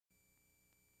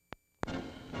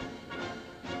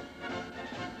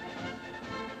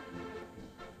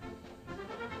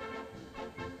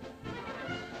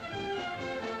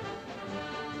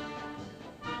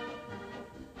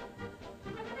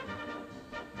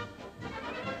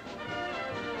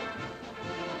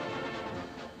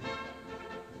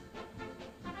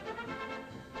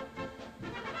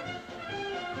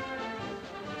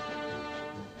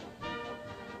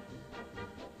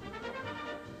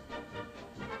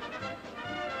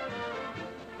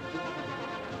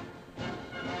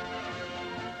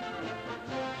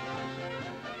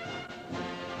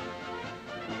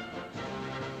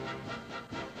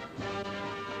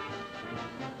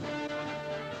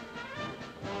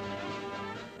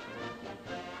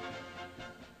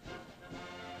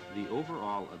The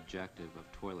overall objective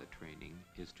of toilet training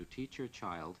is to teach your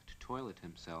child to toilet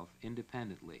himself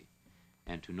independently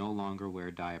and to no longer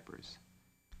wear diapers.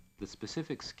 The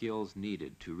specific skills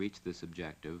needed to reach this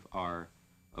objective are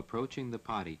approaching the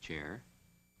potty chair,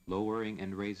 lowering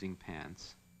and raising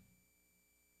pants,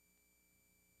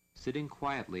 sitting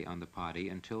quietly on the potty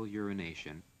until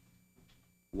urination,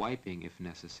 wiping if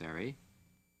necessary,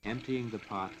 emptying the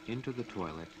pot into the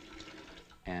toilet,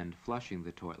 and flushing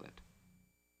the toilet.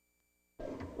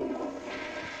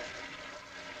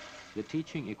 The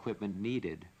teaching equipment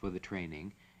needed for the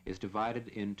training is divided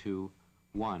into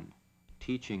 1.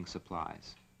 Teaching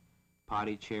supplies: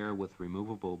 potty chair with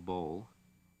removable bowl,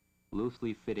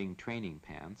 loosely fitting training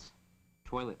pants,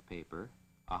 toilet paper,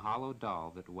 a hollow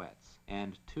doll that wets,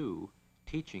 and 2.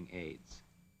 Teaching aids: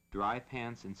 dry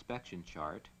pants inspection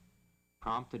chart,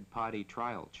 prompted potty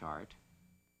trial chart,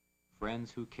 friends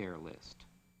who care list.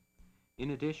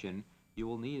 In addition, you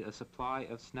will need a supply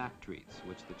of snack treats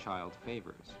which the child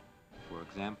favors. For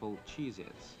example,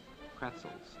 Cheez-Its,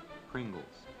 pretzels,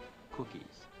 Pringles,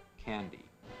 cookies, candy,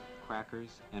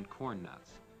 crackers, and corn nuts,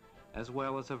 as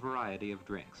well as a variety of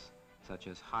drinks, such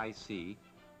as High C,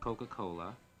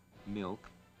 Coca-Cola, milk,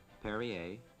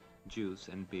 Perrier, juice,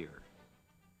 and beer.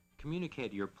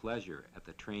 Communicate your pleasure at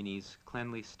the trainee's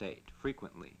cleanly state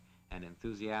frequently and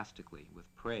enthusiastically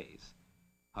with praise,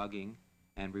 hugging,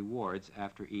 and rewards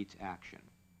after each action.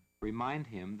 Remind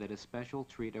him that a special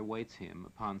treat awaits him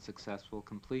upon successful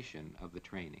completion of the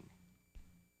training.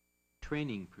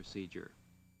 Training procedure.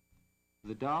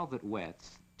 The doll that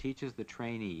wets teaches the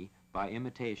trainee by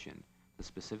imitation the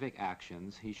specific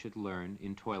actions he should learn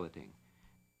in toileting.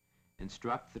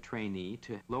 Instruct the trainee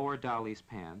to lower Dolly's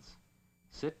pants,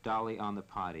 sit Dolly on the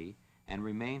potty, and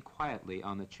remain quietly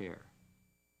on the chair.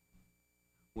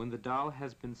 When the doll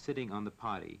has been sitting on the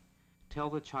potty, tell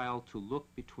the child to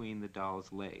look between the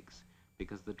doll's legs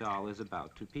because the doll is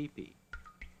about to pee-pee.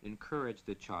 Encourage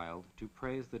the child to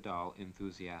praise the doll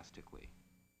enthusiastically.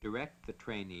 Direct the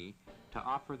trainee to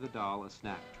offer the doll a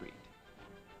snack treat.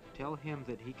 Tell him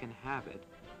that he can have it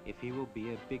if he will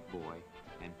be a big boy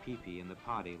and pee-pee in the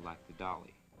potty like the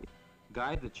dolly.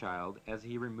 Guide the child as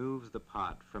he removes the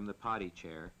pot from the potty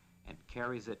chair and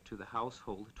carries it to the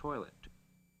household toilet.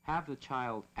 Have the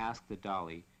child ask the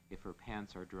dolly if her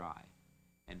pants are dry,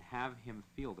 and have him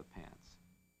feel the pants.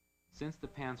 Since the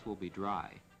pants will be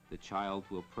dry, the child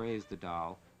will praise the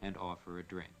doll and offer a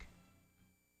drink.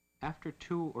 After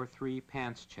 2 or 3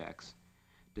 pants checks,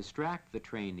 distract the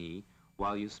trainee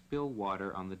while you spill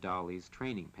water on the dolly's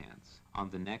training pants. On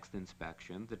the next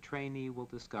inspection, the trainee will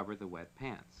discover the wet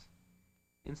pants.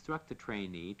 Instruct the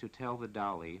trainee to tell the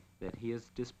dolly that he is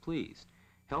displeased.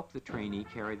 Help the trainee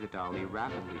carry the dolly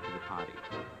rapidly to the potty.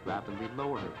 Rapidly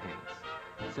lower her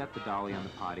pants. Set the dolly on the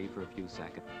potty for a few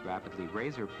seconds. Rapidly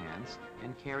raise her pants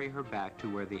and carry her back to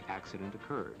where the accident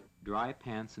occurred. Dry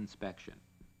pants inspection.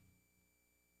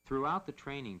 Throughout the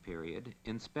training period,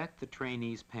 inspect the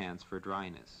trainee's pants for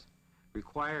dryness.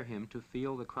 Require him to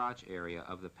feel the crotch area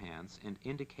of the pants and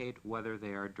indicate whether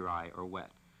they are dry or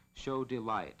wet. Show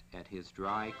delight at his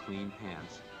dry, clean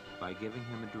pants by giving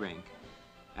him a drink.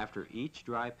 After each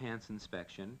dry pants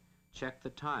inspection, check the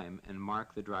time and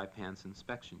mark the dry pants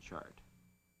inspection chart.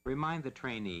 Remind the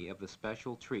trainee of the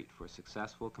special treat for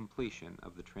successful completion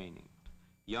of the training.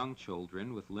 Young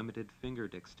children with limited finger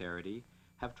dexterity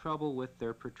have trouble with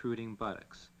their protruding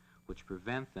buttocks, which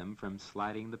prevent them from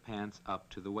sliding the pants up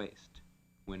to the waist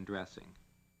when dressing.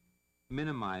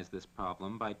 Minimize this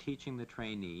problem by teaching the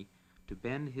trainee to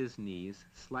bend his knees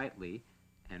slightly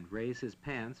and raise his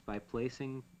pants by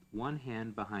placing one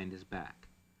hand behind his back,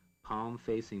 palm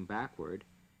facing backward,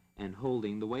 and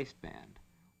holding the waistband,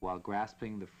 while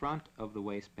grasping the front of the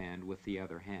waistband with the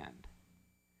other hand.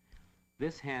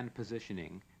 This hand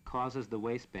positioning causes the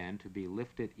waistband to be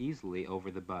lifted easily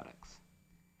over the buttocks.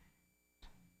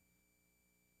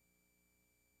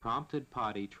 Prompted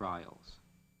potty trials.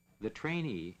 The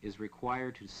trainee is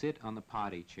required to sit on the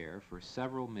potty chair for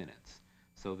several minutes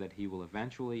so that he will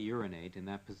eventually urinate in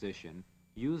that position.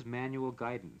 Use manual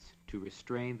guidance to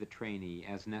restrain the trainee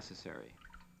as necessary.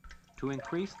 To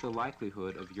increase the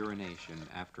likelihood of urination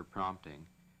after prompting,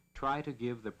 try to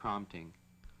give the prompting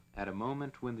at a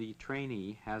moment when the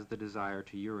trainee has the desire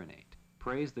to urinate.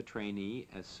 Praise the trainee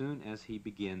as soon as he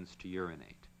begins to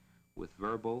urinate, with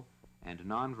verbal and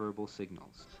nonverbal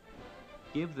signals.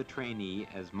 Give the trainee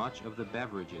as much of the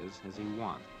beverages as he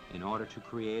wants in order to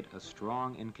create a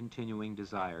strong and continuing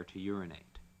desire to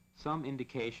urinate. Some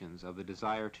indications of the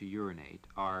desire to urinate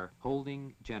are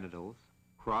holding genitals,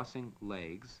 crossing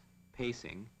legs,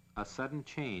 pacing, a sudden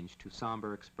change to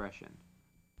somber expression.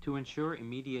 To ensure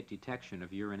immediate detection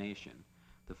of urination,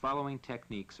 The following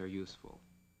techniques are useful.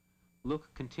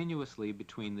 Look continuously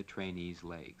between the trainee's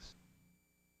legs.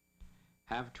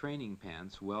 Have training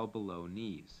pants well below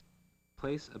knees.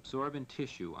 Place absorbent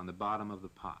tissue on the bottom of the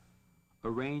pot.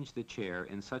 Arrange the chair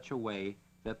in such a way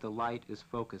that the light is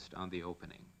focused on the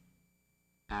opening.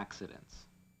 Accidents.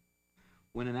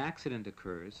 When an accident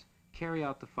occurs, carry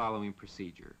out the following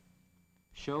procedure.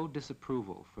 Show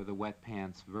disapproval for the wet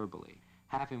pants verbally.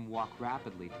 Have him walk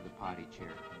rapidly to the potty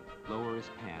chair. Lower his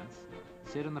pants.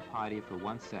 Sit in the potty for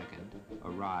 1 second.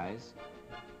 Arise.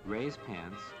 Raise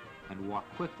pants and walk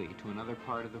quickly to another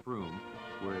part of the room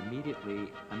where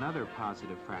immediately another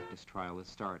positive practice trial is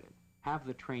started. Have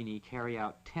the trainee carry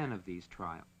out 10 of these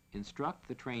trials. Instruct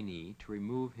the trainee to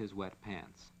remove his wet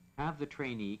pants. Have the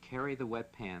trainee carry the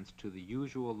wet pants to the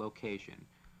usual location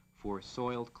for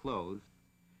soiled clothes.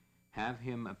 Have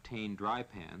him obtain dry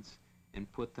pants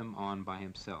and put them on by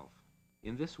himself.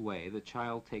 In this way, the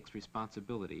child takes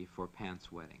responsibility for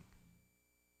pants wetting.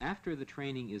 After the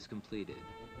training is completed,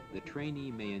 the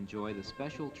trainee may enjoy the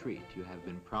special treat you have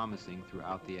been promising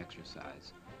throughout the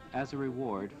exercise as a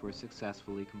reward for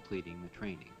successfully completing the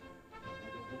training.